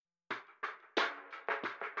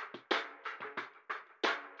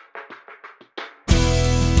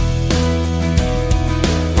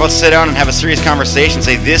Let's sit down and have a serious conversation.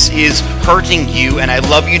 Say, this is hurting you, and I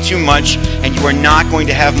love you too much, and you are not going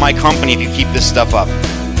to have my company if you keep this stuff up.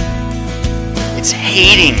 It's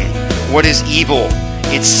hating what is evil.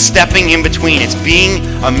 It's stepping in between. It's being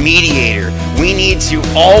a mediator. We need to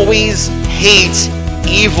always hate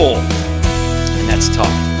evil. And that's tough.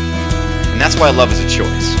 And that's why love is a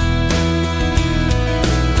choice.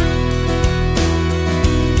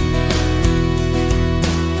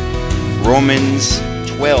 Romans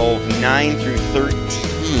 12, 9 through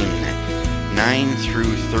 13. 9 through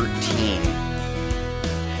 13.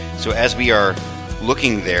 So as we are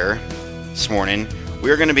looking there this morning,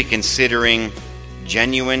 we are going to be considering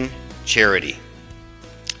genuine charity.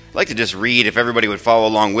 I'd like to just read, if everybody would follow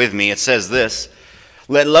along with me. It says this: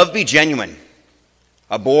 let love be genuine.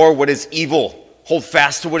 Abhor what is evil. Hold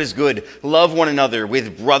fast to what is good. Love one another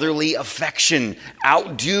with brotherly affection.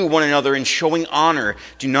 Outdo one another in showing honor.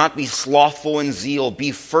 Do not be slothful in zeal.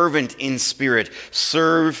 Be fervent in spirit.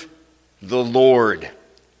 Serve the Lord.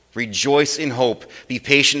 Rejoice in hope. Be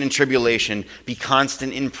patient in tribulation. Be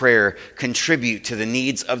constant in prayer. Contribute to the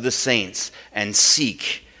needs of the saints. And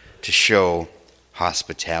seek to show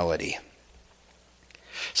hospitality.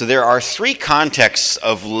 So there are three contexts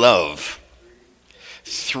of love.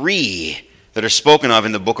 Three that are spoken of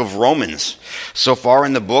in the book of Romans. So far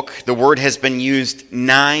in the book, the word has been used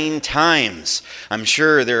 9 times. I'm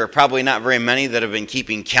sure there are probably not very many that have been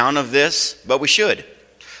keeping count of this, but we should.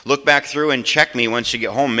 Look back through and check me once you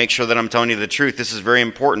get home. Make sure that I'm telling you the truth. This is very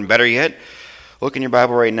important. Better yet, look in your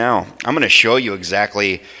Bible right now. I'm going to show you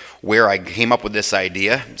exactly where I came up with this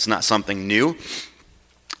idea. It's not something new.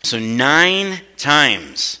 So 9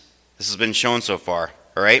 times this has been shown so far,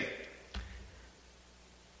 all right?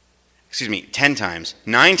 10 times.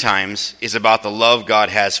 9 times is about the love God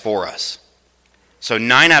has for us. So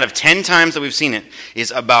 9 out of 10 times that we've seen it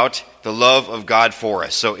is about the love of God for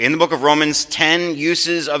us. So in the book of Romans, 10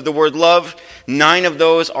 uses of the word love. 9 of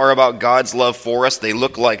those are about God's love for us. They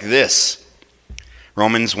look like this.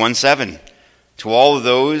 Romans 1:7. To all of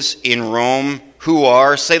those in Rome who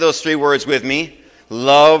are, say those 3 words with me,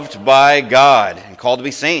 loved by God and called to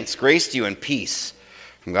be saints, grace to you and peace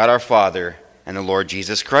from God our Father and the Lord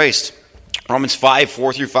Jesus Christ. Romans 5,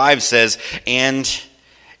 4 through 5 says, and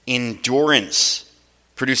endurance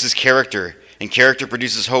produces character, and character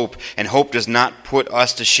produces hope, and hope does not put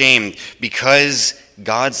us to shame, because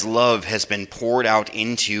God's love has been poured out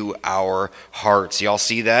into our hearts. Y'all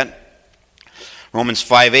see that? Romans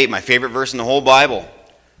 5:8, my favorite verse in the whole Bible.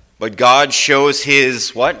 But God shows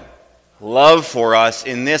his, what? Love for us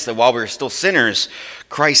in this, that while we were still sinners,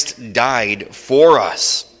 Christ died for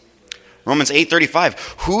us. Romans 8:35,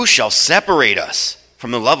 who shall separate us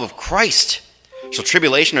from the love of Christ? Shall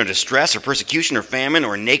tribulation or distress or persecution or famine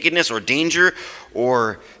or nakedness or danger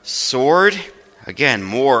or sword? Again,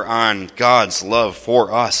 more on God's love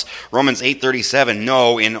for us. Romans 8:37,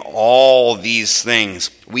 no, in all these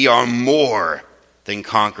things we are more than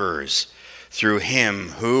conquerors through him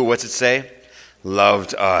who, what's it say?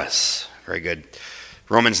 Loved us. Very good.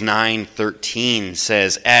 Romans 9:13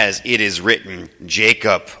 says, as it is written,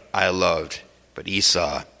 Jacob I loved, but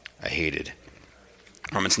Esau I hated.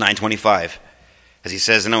 Romans 9:25, as he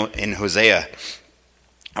says in Hosea,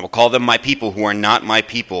 I will call them my people who are not my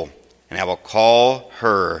people, and I will call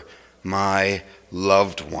her my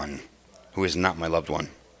loved one, who is not my loved one.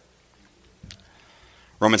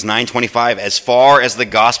 Romans 9:25, as far as the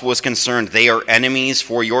gospel is concerned, they are enemies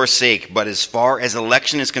for your sake, but as far as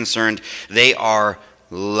election is concerned, they are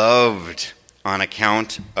loved on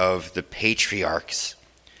account of the patriarchs.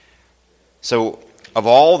 So, of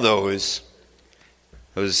all those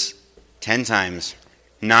 10 times,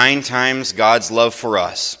 9 times God's love for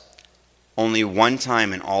us, only 1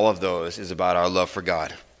 time in all of those is about our love for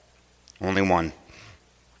God. Only 1.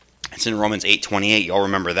 It's in Romans 8:28. Y'all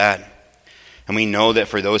remember that. And we know that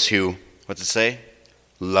for those who, what's it say?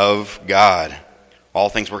 Love God. All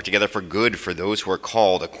things work together for good for those who are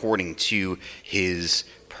called according to his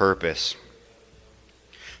purpose.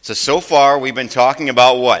 So far we've been talking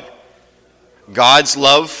about what? God's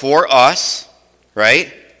love for us,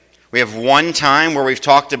 right? We have 1 time where we've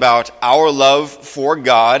talked about our love for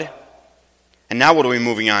God. And now what are we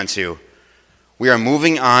moving on to? We are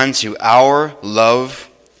moving on to our love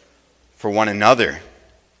for one another.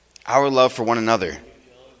 Our love for one another.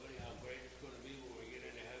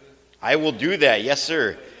 I will do that. Yes,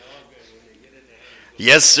 sir.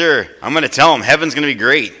 Yes, sir. I'm going to tell them heaven's going to be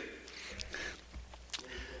great.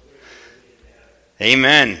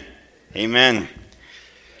 Amen. Amen.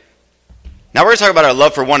 Now we're going to talk about our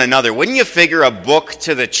love for one another. Wouldn't you figure a book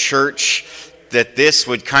to the church that this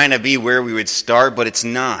would kind of be where we would start, but it's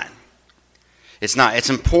not. It's not. It's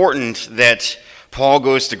important that Paul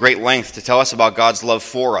goes to great length to tell us about God's love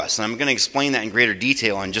for us. And I'm going to explain that in greater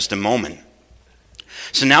detail in just a moment.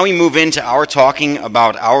 So now we move into our talking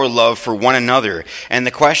about our love for one another. And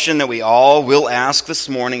the question that we all will ask this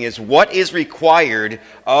morning is, what is required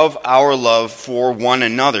of our love for one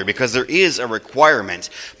another? Because there is a requirement.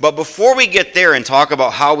 But before we get there and talk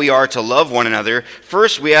about how we are to love one another,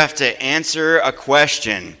 first we have to answer a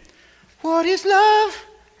question. What is love?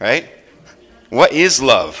 Right? What is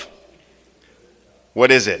love?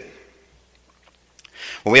 What is it?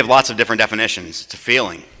 Well, we have lots of different definitions. It's a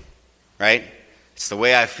feeling, right? It's the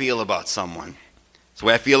way I feel about someone. It's the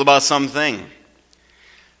way I feel about something.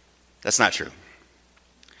 That's not true.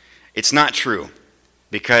 It's not true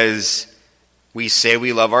because we say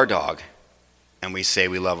we love our dog and we say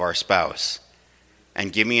we love our spouse.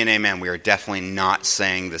 And give me an amen, we are definitely not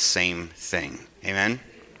saying the same thing. Amen?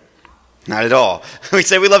 Not at all. We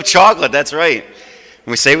say we love chocolate, that's right.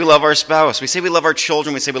 We say we love our spouse. We say we love our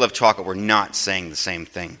children. We say we love chocolate. We're not saying the same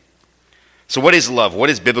thing. So what is love? What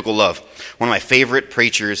is biblical love? One of my favorite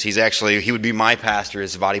preachers, he would be my pastor,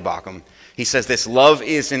 is Vadi Bakum. He says this: love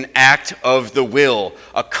is an act of the will,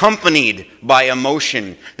 accompanied by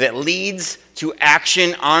emotion that leads to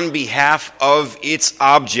action on behalf of its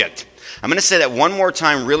object. I'm going to say that one more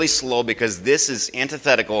time really slow because this is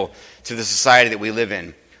antithetical to the society that we live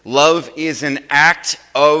in. Love is an act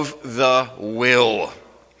of the will.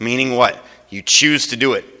 Meaning what? You choose to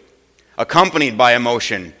do it. Accompanied by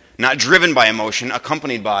emotion. Not driven by emotion,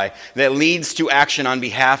 accompanied by, that leads to action on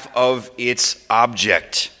behalf of its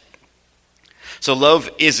object. So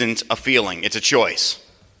love isn't a feeling, it's a choice.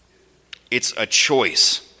 It's a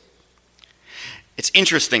choice. It's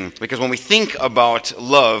interesting because when we think about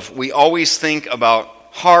love, we always think about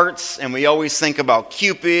hearts, and we always think about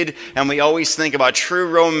Cupid, and we always think about true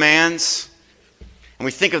romance. And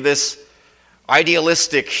we think of this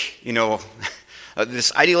idealistic,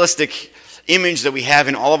 this idealistic image that we have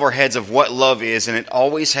in all of our heads of what love is, and it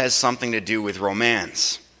always has something to do with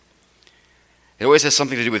romance. It always has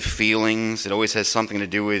something to do with feelings. It always has something to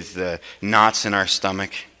do with knots in our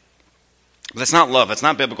stomach. But that's not love. That's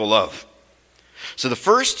not biblical love. So the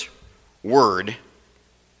first word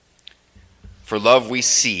for love we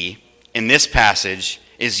see in this passage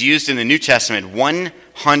is used in the New Testament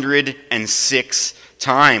 106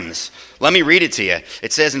 times. Let me read it to you.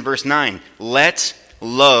 It says in verse 9, let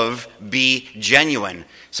love be genuine.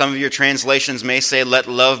 Some of your translations may say, let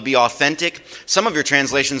love be authentic. Some of your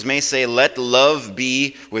translations may say, let love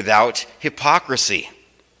be without hypocrisy.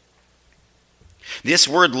 This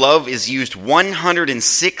word love is used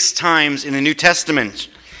 106 times in the New Testament.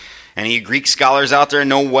 Any Greek scholars out there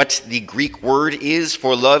know what the Greek word is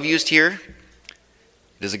for love used here?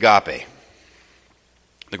 It is agape.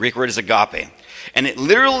 The Greek word is agape. And it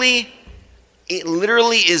literally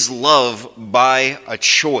is love by a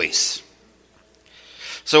choice.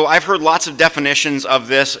 So I've heard lots of definitions of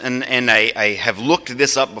this, and I have looked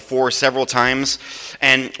this up before several times.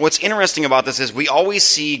 And what's interesting about this is we always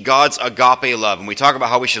see God's agape love, and we talk about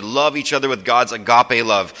how we should love each other with God's agape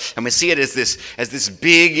love. And we see it as this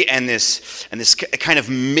big and this kind of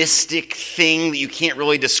mystic thing that you can't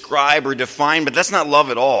really describe or define, but that's not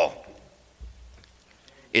love at all.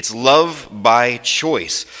 It's love by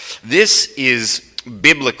choice. This is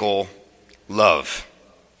biblical love.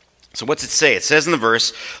 So what's it say? It says in the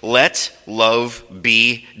verse, let love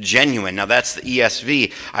be genuine. Now that's the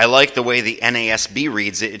ESV. I like the way the NASB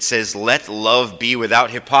reads it. It says, let love be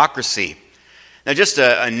without hypocrisy. Now just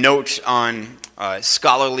a note on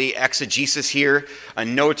scholarly exegesis here, a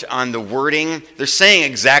note on the wording. They're saying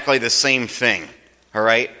exactly the same thing, all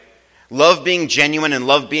right? Love being genuine and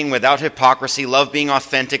love being without hypocrisy, love being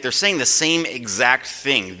authentic, they're saying the same exact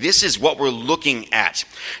thing. This is what we're looking at.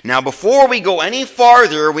 Now, before we go any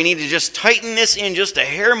farther, we need to just tighten this in just a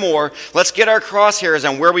hair more. Let's get our crosshairs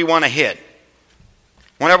on where we want to hit. I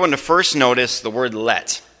want everyone to first notice the word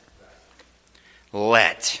let.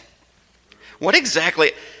 Let. What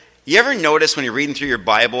exactly? You ever notice when you're reading through your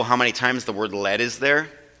Bible how many times the word let is there?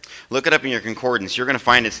 Look it up in your concordance. You're going to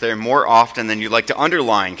find it's there more often than you'd like to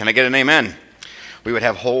underline. Can I get an amen? We would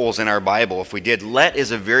have holes in our Bible if we did. Let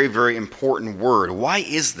is a very, very important word. Why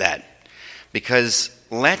is that? Because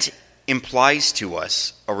let implies to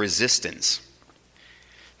us a resistance.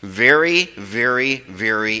 Very, very,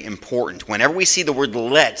 very important. Whenever we see the word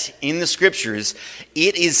let in the Scriptures,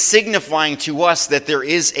 it is signifying to us that there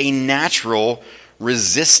is a natural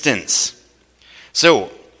resistance. So,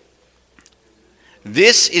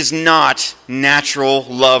 this is not natural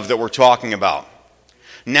love that we're talking about.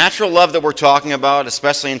 Natural love that we're talking about,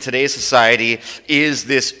 especially in today's society, is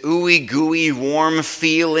this ooey gooey warm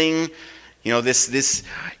feeling. You know, this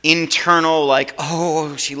internal, like,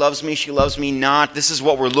 oh, she loves me not. This is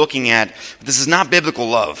what we're looking at. But this is not biblical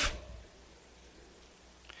love.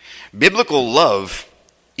 Biblical love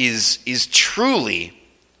is truly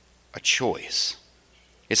a choice.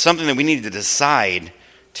 It's something that we need to decide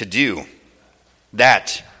to do.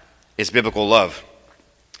 That is biblical love.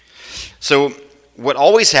 So what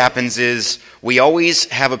always happens is we always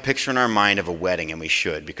have a picture in our mind of a wedding, and we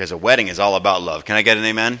should, because a wedding is all about love. Can I get an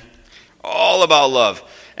amen? All about love.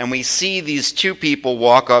 And we see these two people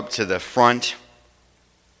walk up to the front.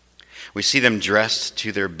 We see them dressed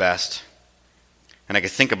to their best. And I can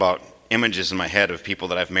think about images in my head of people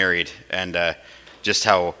that I've married and just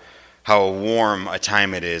how warm a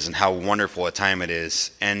time it is and how wonderful a time it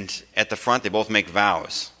is. And at the front, they both make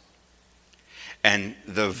vows. And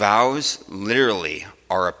the vows literally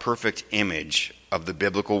are a perfect image of the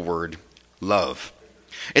biblical word love.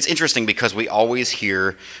 It's interesting because we always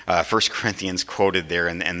hear 1 Corinthians quoted there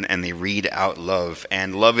and they read out love.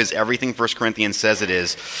 And love is everything 1 Corinthians says it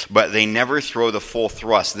is, but they never throw the full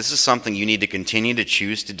thrust. This is something you need to continue to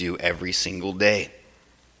choose to do every single day.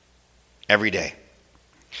 Every day.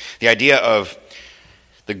 The idea of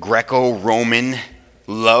the Greco-Roman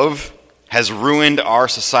love has ruined our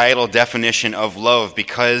societal definition of love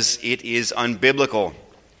because it is unbiblical.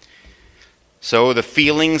 So the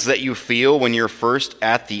feelings that you feel when you're first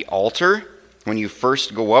at the altar, when you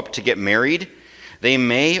first go up to get married, they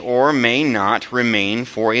may or may not remain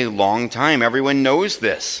for a long time. Everyone knows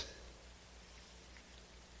this.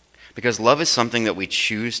 Because love is something that we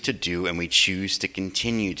choose to do and we choose to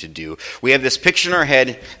continue to do. We have this picture in our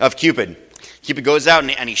head of Cupid. Cupid goes out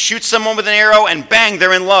and he shoots someone with an arrow and bang,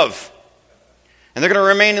 they're in love. And they're going to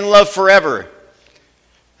remain in love forever.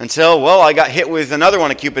 Until, well, I got hit with another one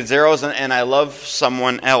of Cupid's arrows and I love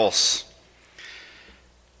someone else.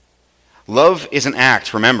 Love is an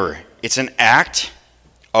act, remember. It's an act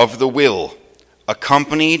of the will,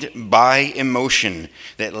 accompanied by emotion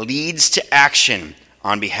that leads to action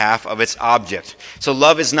on behalf of its object. So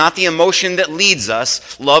love is not the emotion that leads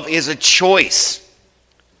us. Love is a choice.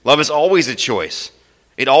 Love is always a choice.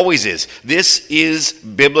 It always is. This is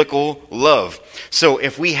biblical love. So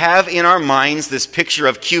if we have in our minds this picture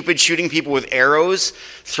of Cupid shooting people with arrows,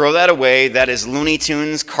 throw that away. That is Looney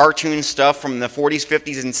Tunes, cartoon stuff from the 40s,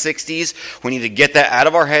 50s, and 60s. We need to get that out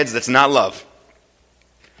of our heads. That's not love.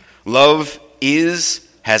 Love is,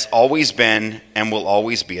 has always been, and will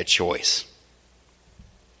always be a choice.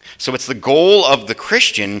 So it's the goal of the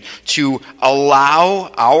Christian to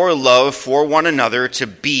allow our love for one another to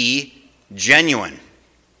be genuine.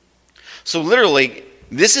 So literally,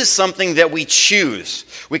 this is something that we choose.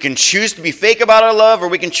 We can choose to be fake about our love, or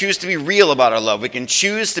we can choose to be real about our love. We can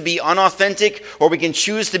choose to be unauthentic, or we can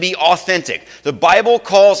choose to be authentic. The Bible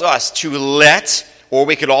calls us to let, or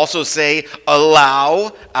we could also say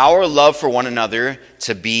allow, our love for one another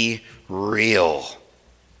to be real.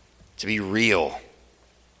 To be real.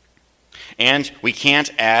 And we can't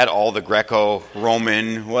add all the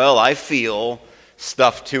Greco-Roman, well, I feel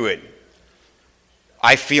stuff to it.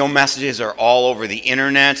 I feel messages are all over the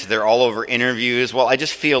internet. They're all over interviews. Well, I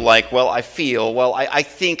just feel like, well, I feel, well, I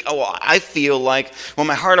think, oh, I feel like, well,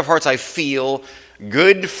 my heart of hearts, I feel.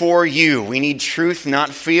 Good for you. We need truth, not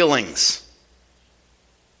feelings.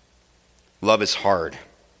 Love is hard.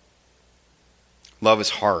 Love is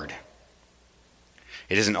hard.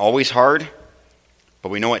 It isn't always hard, but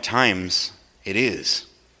we know at times it is.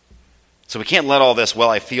 So we can't let all this, well,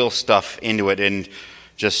 I feel stuff into it. And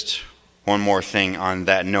just one more thing on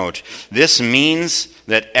that note. This means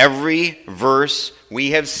that every verse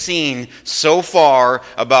we have seen so far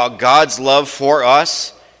about God's love for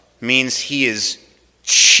us means He is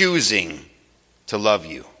choosing to love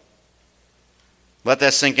you. Let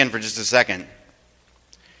that sink in for just a second.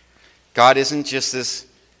 God isn't just this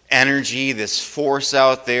energy, this force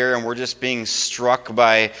out there, and we're just being struck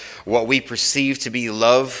by what we perceive to be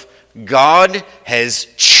love. God has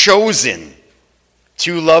chosen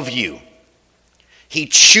to love you. He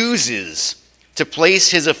chooses to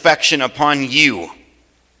place His affection upon you.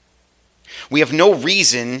 We have no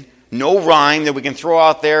reason, no rhyme that we can throw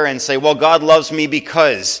out there and say, well, God loves me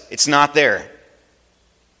because. It's not there.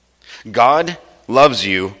 God loves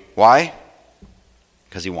you. Why?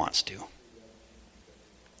 Because He wants to.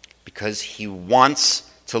 Because He wants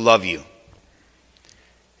to love you.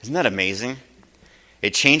 Isn't that amazing?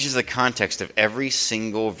 It changes the context of every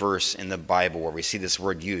single verse in the Bible where we see this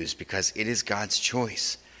word used, because it is God's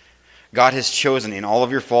choice. God has chosen in all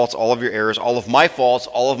of your faults, all of your errors, all of my faults,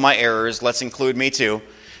 all of my errors, let's include me too,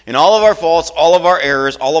 in all of our faults, all of our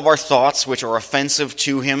errors, all of our thoughts which are offensive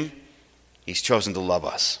to Him, He's chosen to love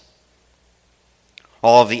us.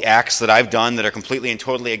 all of the acts that I've done that are completely and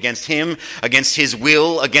totally against him, against his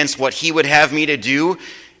will, against what he would have me to do,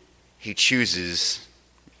 he chooses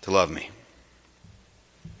to love me.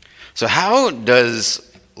 So how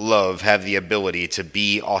does love have the ability to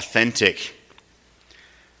be authentic?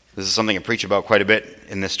 This is something I preach about quite a bit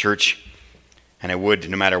in this church, and I would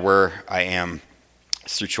no matter where I am.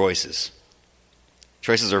 It's through choices.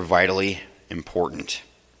 Choices are vitally important.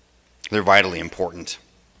 They're vitally important.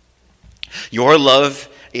 Your love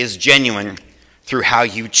is genuine through how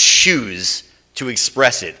you choose to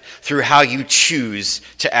express it, through how you choose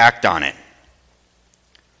to act on it.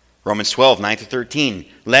 Romans 12, 9-13.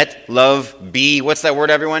 Let love be, what's that word,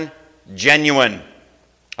 everyone? Genuine.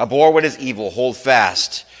 Abhor what is evil, hold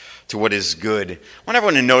fast to what is good. I want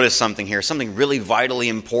everyone to notice something here, something really vitally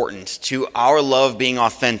important to our love being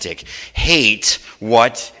authentic. Hate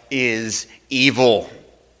what is evil.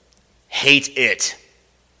 Hate it.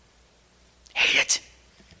 Hate it.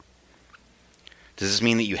 Does this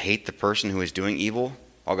mean that you hate the person who is doing evil?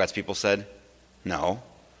 All God's people said, no.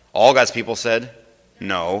 All God's people said,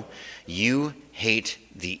 no. You hate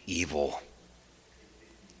the evil.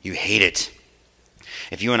 You hate it.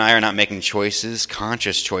 If you and I are not making choices,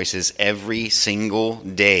 conscious choices, every single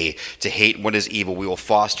day to hate what is evil, we will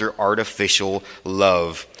foster artificial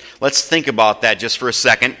love. Let's think about that just for a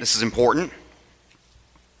second. This is important.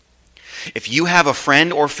 If you have a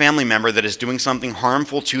friend or family member that is doing something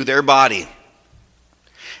harmful to their body,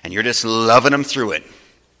 and you're just loving them through it,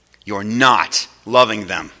 you're not loving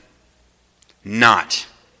them. Not.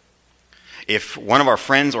 If one of our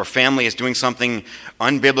friends or family is doing something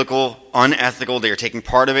unbiblical, unethical, they are taking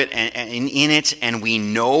part of it and in it, and we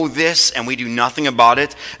know this and we do nothing about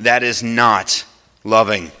it, that is not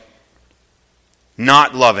loving.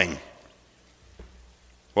 Not loving.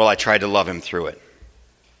 Well, I tried to love him through it.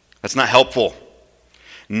 That's not helpful.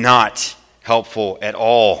 Not helpful at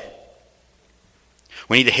all.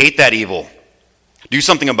 We need to hate that evil. Do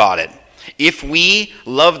something about it. If we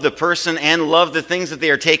love the person and love the things that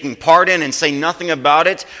they are taking part in and say nothing about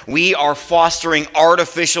it, we are fostering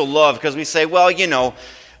artificial love because we say, well, you know,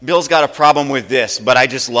 Bill's got a problem with this, but I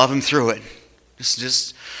just love him through it.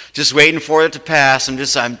 Just waiting for it to pass. I'm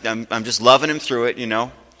just loving him through it, you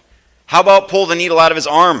know. How about pull the needle out of his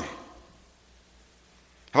arm?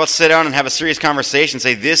 How about sit down and have a serious conversation and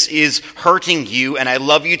say, this is hurting you and I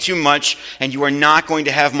love you too much and you are not going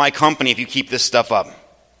to have my company if you keep this stuff up.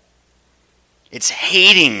 It's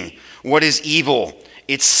hating what is evil.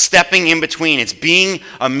 It's stepping in between. It's being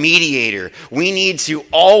a mediator. We need to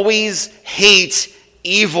always hate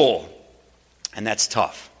evil. And that's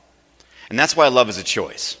tough. And that's why love is a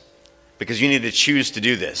choice. Because you need to choose to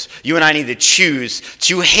do this. You and I need to choose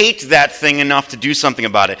to hate that thing enough to do something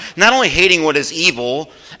about it. Not only hating what is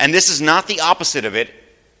evil, and this is not the opposite of it,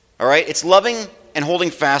 all right? It's loving and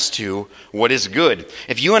holding fast to what is good.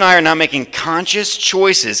 If you and I are not making conscious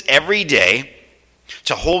choices every day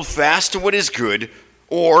to hold fast to what is good,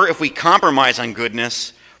 or if we compromise on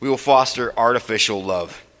goodness, we will foster artificial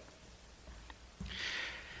love.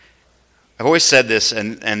 I've always said this,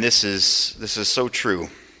 and this is so true.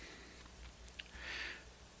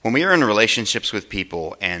 When we are in relationships with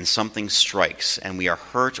people and something strikes and we are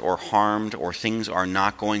hurt or harmed or things are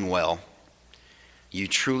not going well, you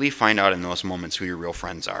truly find out in those moments who your real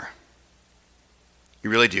friends are. You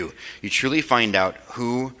really do. You truly find out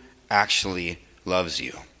who actually loves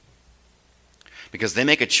you. Because they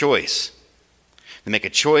make a choice. They make a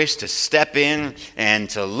choice to step in and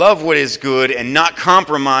to love what is good and not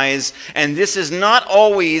compromise. And this is not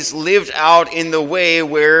always lived out in the way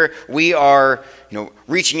where we are,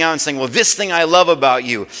 reaching out and saying, well, this thing I love about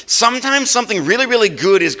you. Sometimes something really, really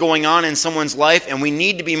good is going on in someone's life, and we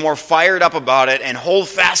need to be more fired up about it and hold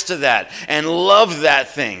fast to that and love that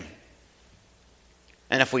thing.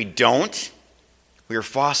 And if we don't, we are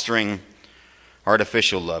fostering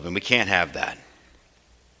artificial love, and we can't have that.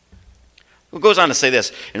 It goes on to say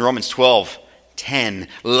this in Romans 12:10.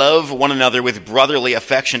 Love one another with brotherly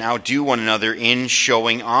affection. Outdo one another in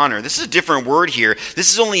showing honor. This is a different word here.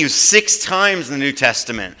 This is only used 6 times in the New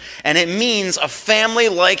Testament. And it means a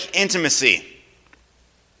family-like intimacy.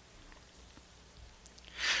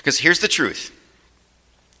 Because here's the truth.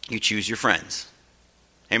 You choose your friends.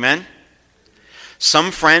 Amen?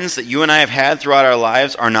 Some friends that you and I have had throughout our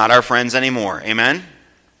lives are not our friends anymore. Amen?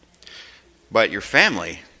 But your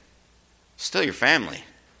family, still your family.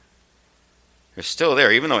 They're still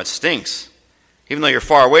there, even though it stinks. Even though you're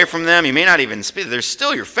far away from them, you may not even speak. They're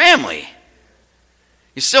still your family.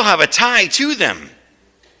 You still have a tie to them.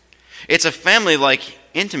 It's a family-like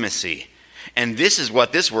intimacy. And this is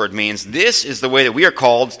what this word means. This is the way that we are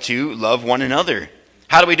called to love one another.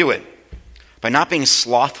 How do we do it? by not being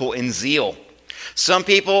slothful in zeal. Some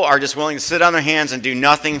people are just willing to sit on their hands and do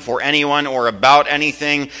nothing for anyone or about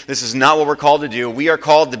anything. This is not what we're called to do. We are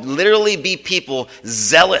called to literally be people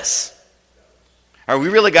zealous. We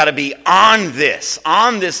really got to be on this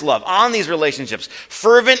love, on these relationships,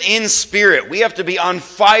 fervent in spirit. We have to be on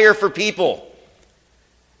fire for people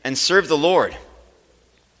and serve the Lord.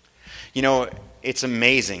 You know, it's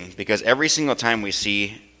amazing because every single time we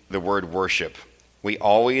see the word worship, we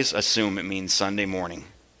always assume it means Sunday morning.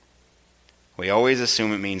 We always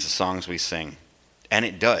assume it means the songs we sing. And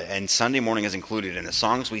it does. And Sunday morning is included, and the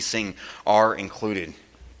songs we sing are included.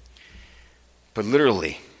 But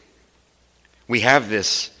literally, we have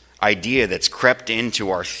this idea that's crept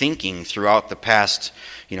into our thinking throughout the past,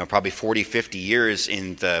 probably 40, 50 years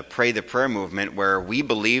in the Pray the Prayer movement, where we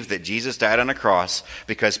believe that Jesus died on a cross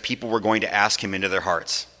because people were going to ask him into their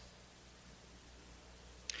hearts.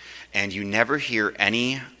 And you never hear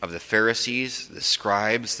any of the Pharisees, the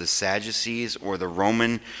scribes, the Sadducees, or the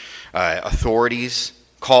Roman authorities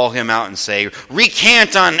call him out and say,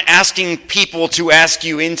 recant on asking people to ask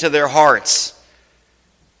you into their hearts.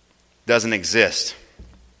 Doesn't exist.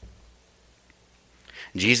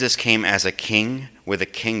 Jesus came as a king with a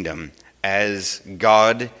kingdom, as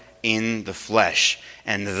God in the flesh.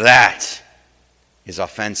 And that is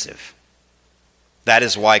offensive. That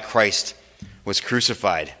is why Christ was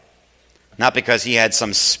crucified. Not because he had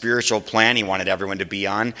some spiritual plan he wanted everyone to be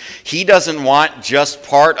on. He doesn't want just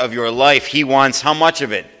part of your life. He wants how much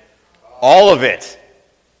of it? All of it.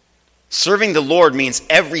 Serving the Lord means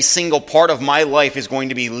every single part of my life is going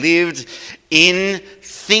to be lived in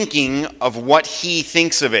thinking of what he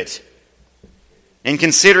thinks of it. And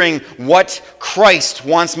considering what Christ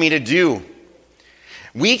wants me to do.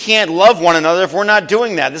 We can't love one another if we're not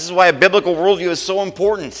doing that. This is why a biblical worldview is so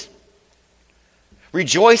important.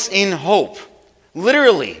 Rejoice in hope.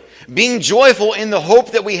 Literally, being joyful in the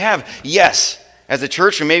hope that we have. Yes, as a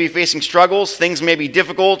church we may be facing struggles, things may be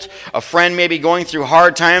difficult, a friend may be going through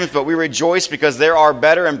hard times, but we rejoice because there are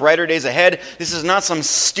better and brighter days ahead. This is not some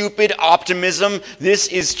stupid optimism. This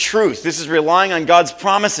is truth. This is relying on God's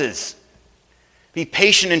promises. Be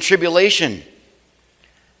patient in tribulation.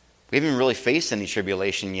 We haven't really faced any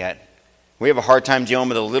tribulation yet. We have a hard time dealing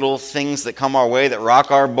with the little things that come our way that rock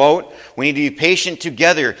our boat. We need to be patient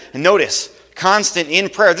together. And notice, constant in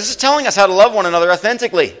prayer. This is telling us how to love one another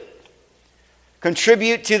authentically.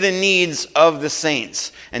 Contribute to the needs of the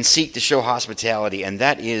saints and seek to show hospitality. And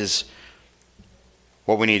that is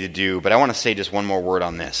what we need to do. But I want to say just one more word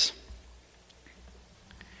on this.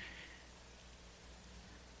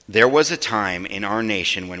 There was a time in our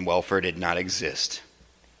nation when welfare did not exist.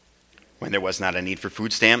 When there was not a need for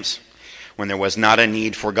food stamps. When there was not a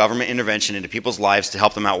need for government intervention into people's lives to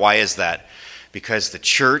help them out. Why is that? Because the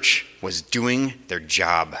church was doing their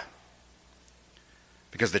job.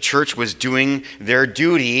 Because the church was doing their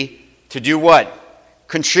duty to do what?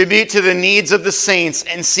 Contribute to the needs of the saints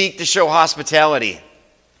and seek to show hospitality.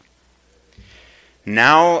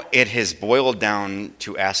 Now it has boiled down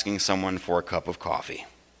to asking someone for a cup of coffee.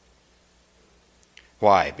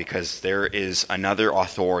 Why? Because there is another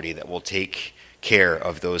authority that will take care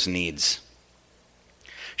of those needs.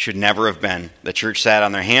 Should never have been. The church sat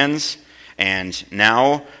on their hands, and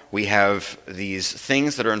now we have these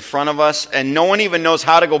things that are in front of us, and no one even knows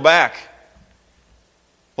how to go back.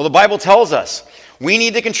 Well, the Bible tells us we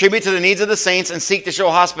need to contribute to the needs of the saints and seek to show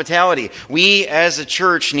hospitality. We as a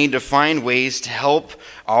church need to find ways to help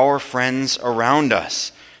our friends around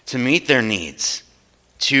us, to meet their needs,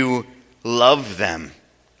 to love them.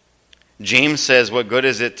 James says, what good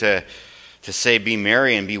is it to say be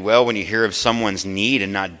merry and be well when you hear of someone's need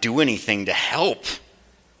and not do anything to help?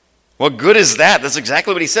 What good is that? That's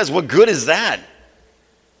exactly what he says. What good is that?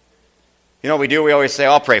 You know what we do? We always say,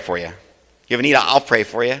 I'll pray for you. You have a need, I'll pray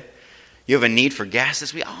for you. You have a need for gas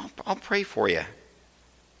this week, I'll pray for you.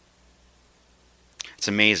 It's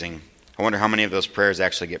amazing. I wonder how many of those prayers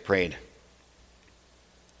actually get prayed.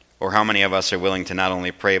 Or how many of us are willing to not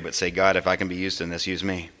only pray, but say, God, if I can be used in this, use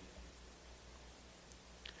me.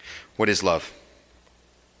 What is love?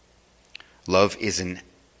 Love is an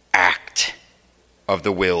act of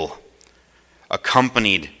the will,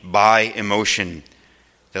 accompanied by emotion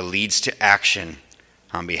that leads to action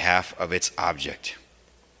on behalf of its object.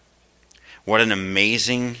 What an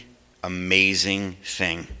amazing, amazing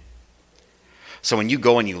thing. So when you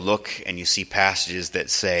go and you look and you see passages that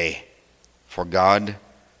say, for God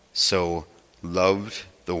so loved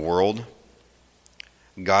the world,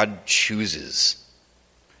 God chooses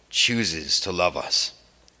to love us,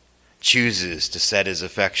 chooses to set his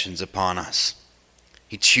affections upon us.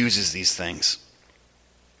 He chooses these things.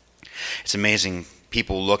 It's amazing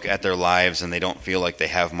people look at their lives and they don't feel like they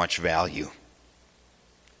have much value.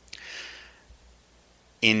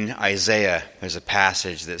 In Isaiah, there's a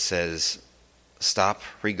passage that says, "Stop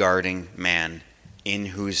regarding man in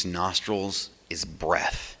whose nostrils is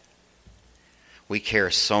breath." We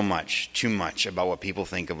care so much, too much, about what people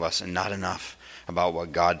think of us and not enough about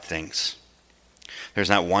what God thinks. There's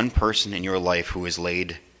not one person in your life who has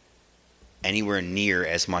laid anywhere near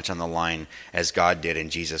as much on the line as God did in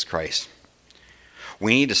Jesus Christ.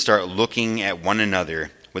 We need to start looking at one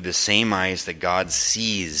another with the same eyes that God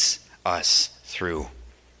sees us through.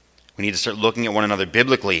 We need to start looking at one another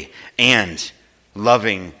biblically and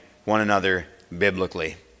loving one another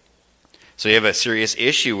biblically. So you have a serious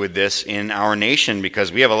issue with this in our nation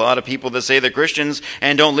because we have a lot of people that say they're Christians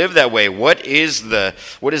and don't live that way. What is the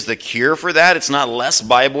cure for that? It's not less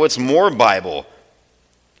Bible, it's more Bible.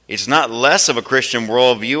 It's not less of a Christian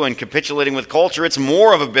worldview and capitulating with culture, it's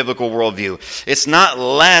more of a biblical worldview. It's not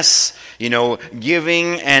less,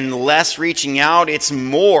 giving and less reaching out, it's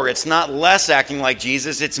more. It's not less acting like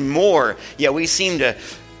Jesus, it's more. Yet we seem to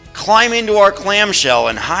climb into our clamshell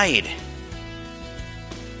and hide.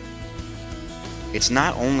 It's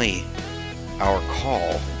not only our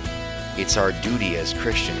call, it's our duty as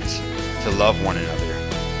Christians to love one another,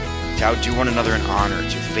 to outdo one another in honor,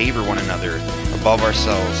 to favor one another above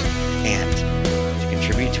ourselves, and to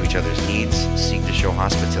contribute to each other's needs, seek to show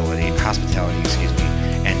hospitality,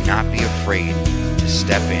 and not be afraid to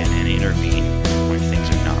step in and intervene